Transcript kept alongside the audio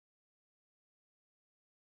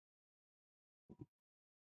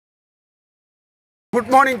Good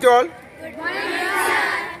morning to all. Good morning,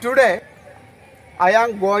 sir. Today, I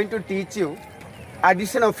am going to teach you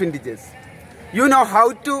addition of integers. You know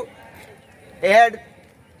how to add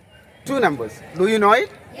two numbers. Do you know it?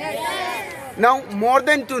 Yes. Now, more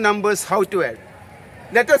than two numbers, how to add.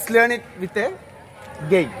 Let us learn it with a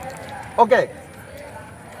game. Okay.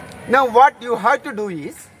 Now, what you have to do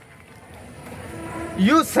is,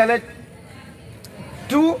 you select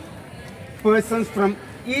two persons from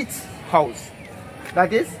each house.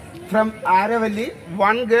 That is, from Aravalli,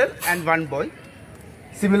 one girl and one boy.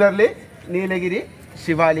 Similarly, Nilagiri,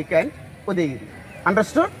 Shivalik and Udayagiri.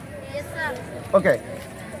 Understood? Yes, sir. Okay.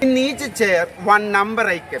 In each chair, one number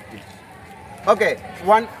I kept it. Okay.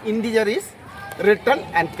 One integer is written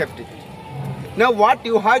and kept it. Now what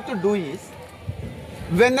you have to do is,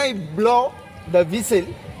 when I blow the whistle,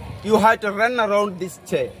 you have to run around this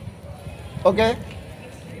chair. Okay.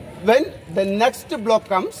 When the next blow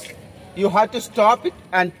comes, you have to stop it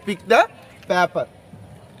and pick the paper.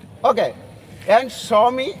 Okay. And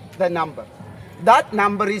show me the number. That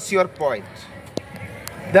number is your point.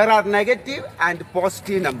 There are negative and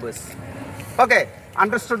positive numbers. Okay.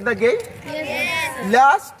 Understood the game? Yes.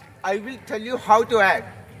 Last, I will tell you how to add.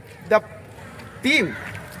 The team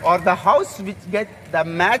or the house which gets the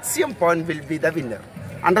maximum point will be the winner.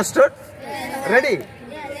 Understood? Yes. Ready?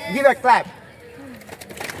 Yes. Give a clap.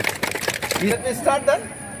 Let me start then.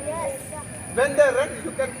 Yes. When they run,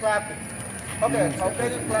 you can clap it. Okay, how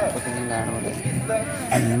can you clap? Is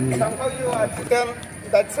the, somehow you are put on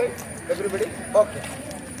that side, everybody? Okay.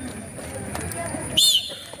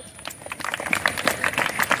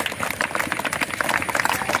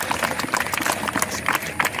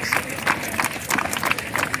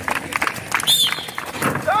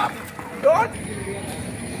 Stop! Don't!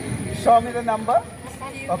 Show me the number.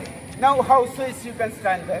 Okay. Now houses you can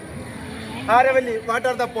stand there. Aravalli, what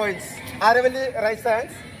are the points? Aravalli, raise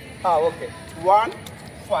hands. Ah, okay. 1,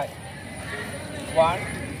 5. 1,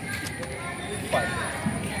 5.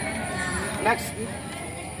 Next.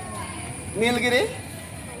 Nilgiri,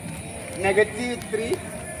 negative 3,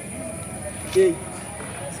 8.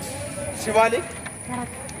 Shivalik,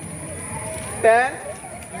 10,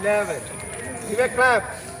 11. Give a clap.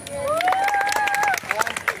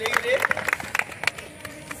 And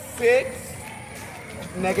 6,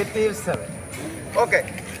 negative 7. Okay.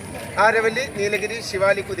 Aravalli, Nilagiri,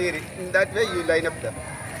 Shivalik, Udayagiri. In that way you line up them.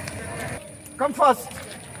 Come first.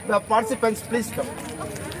 The participants, please come.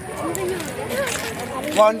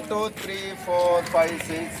 1, 2, 3, 4, 5,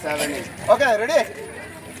 6, 7, 8. Okay, ready?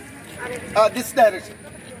 This direction.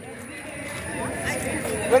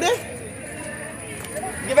 Ready?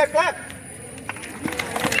 Give a clap.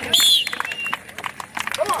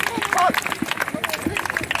 Come on, fast.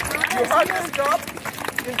 You have to stop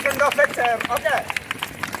in front of a chair. Okay.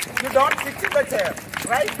 You don't sit in the chair,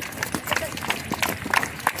 right?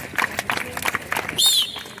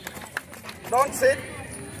 Don't sit.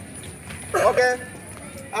 Okay.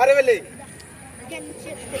 Aravalli.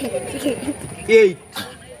 8.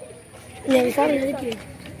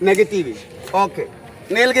 Negative. Okay.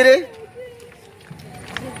 Nilgiri.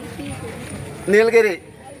 Nilgiri.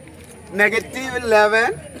 Negative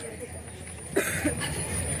 11.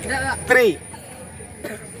 3.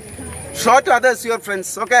 Show to others, your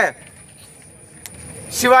friends, okay?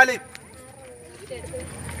 Shivalik.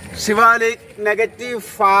 Shivalik, negative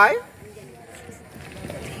 5.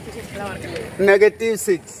 Negative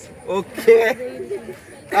 6. Okay.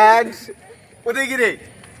 And Udayagiri.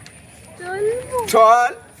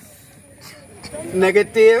 12.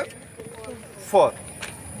 Negative 4.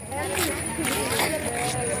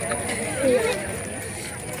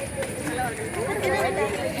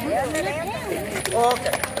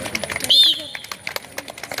 Okay.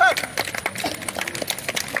 Stop.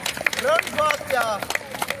 Don't go there.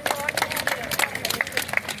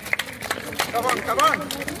 Come on, come on.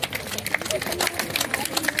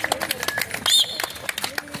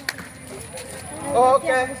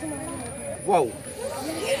 Okay. Wow.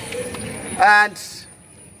 And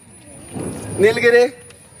Nilgiri.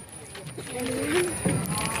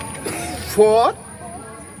 4.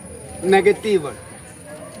 Negative 1.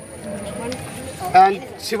 And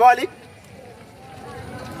Shivalik.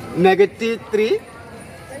 Negative 3.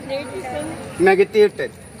 Negative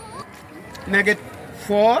 10. Negative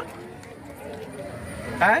 4.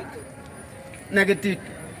 And negative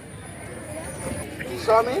 2.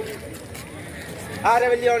 Show me.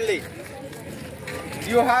 Aravalli only.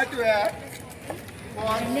 You have to add for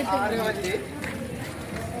Aravalli.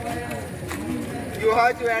 You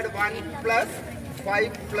have to add 1 plus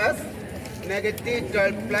 5 plus negative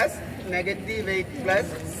 12 plus negative 8 plus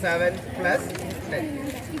 7 plus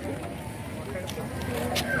 10.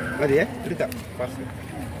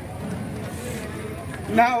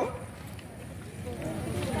 Now,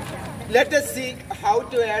 let us see how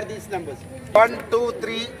to add these numbers. 1, 2,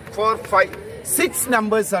 3, 4, 5, 6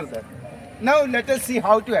 numbers are there. Now, let us see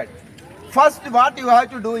how to add. First, what you have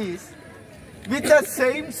to do is, with the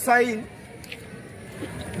same sign,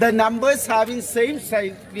 the numbers having same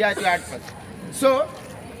sign, we have to add first. So,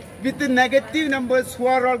 with the negative numbers, who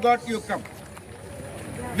are all got, you come.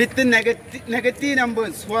 With the negative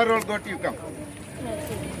numbers, who are all got, you come.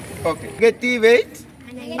 Okay. Negative 8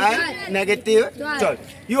 and negative 12.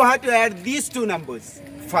 You have to add these two numbers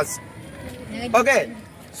first. Okay.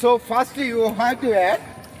 So, first you have to add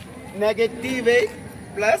negative 8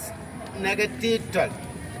 plus negative 12.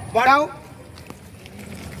 But now,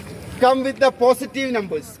 come with the positive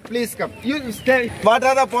numbers. Please come. You stay. What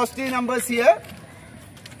are the positive numbers here?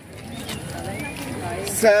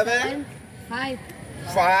 7, 5,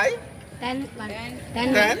 5, 10,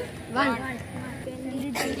 10, 1,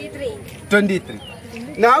 23. 23.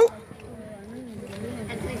 Now,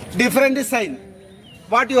 different sign.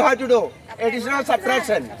 What you have to do? Addition or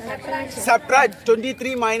subtraction? Subtract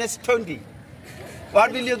 23 minus 20.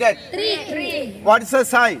 What will you get? 3. What is the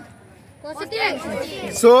sign?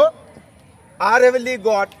 Positive. So, Aravali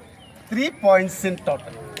got 3 points in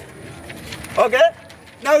total. Okay?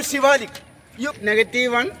 Now, Shivalik, you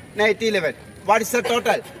negative 1, negative 11. What is the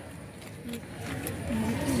total?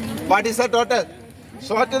 What is the total?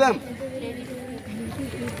 Show to them.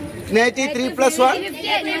 Negative 3 plus 1?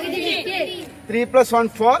 3 plus 1,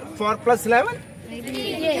 4. 4 plus 11?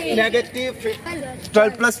 Negative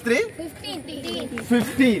 12 plus 3?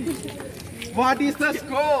 15. What is the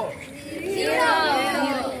score? 0.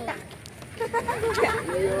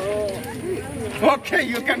 Okay,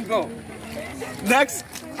 you can go. Next,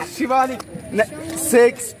 Shivani.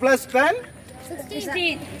 6 plus 10?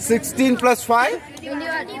 16. 16 plus 5?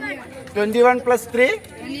 21. 21 plus 3?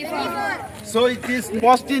 24. So it is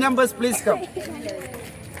positive numbers, please come.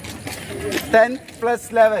 10 plus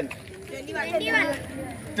 11?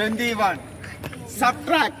 21.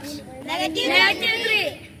 Subtract.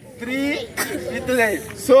 Negative 3 with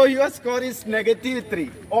 8. So your score is negative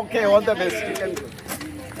 3. Okay, all the best. You can go.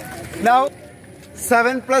 Now,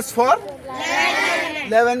 7 plus 4?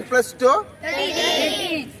 11 plus 2?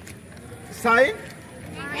 13. Sign?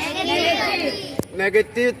 Negative.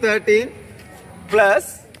 Negative 13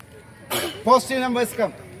 plus positive numbers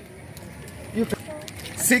come.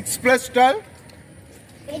 6 plus 12?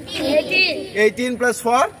 18. 18 plus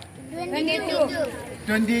 4? 22.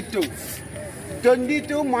 22.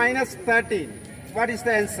 22 minus 13. What is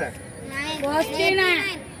the answer?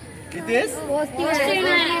 49. It is?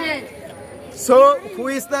 49. So, who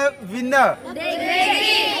is the winner?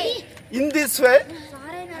 Degree. In this way,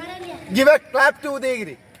 give a clap to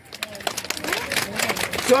Udayagiri.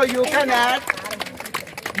 So, you can add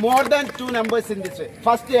more than 2 numbers in this way.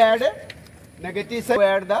 First, you add negative sign, you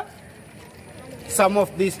add the sum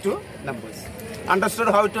of these 2 numbers. Understood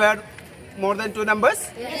how to add more than 2 numbers?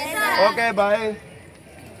 Yes, sir. Okay, bye.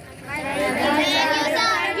 Bye.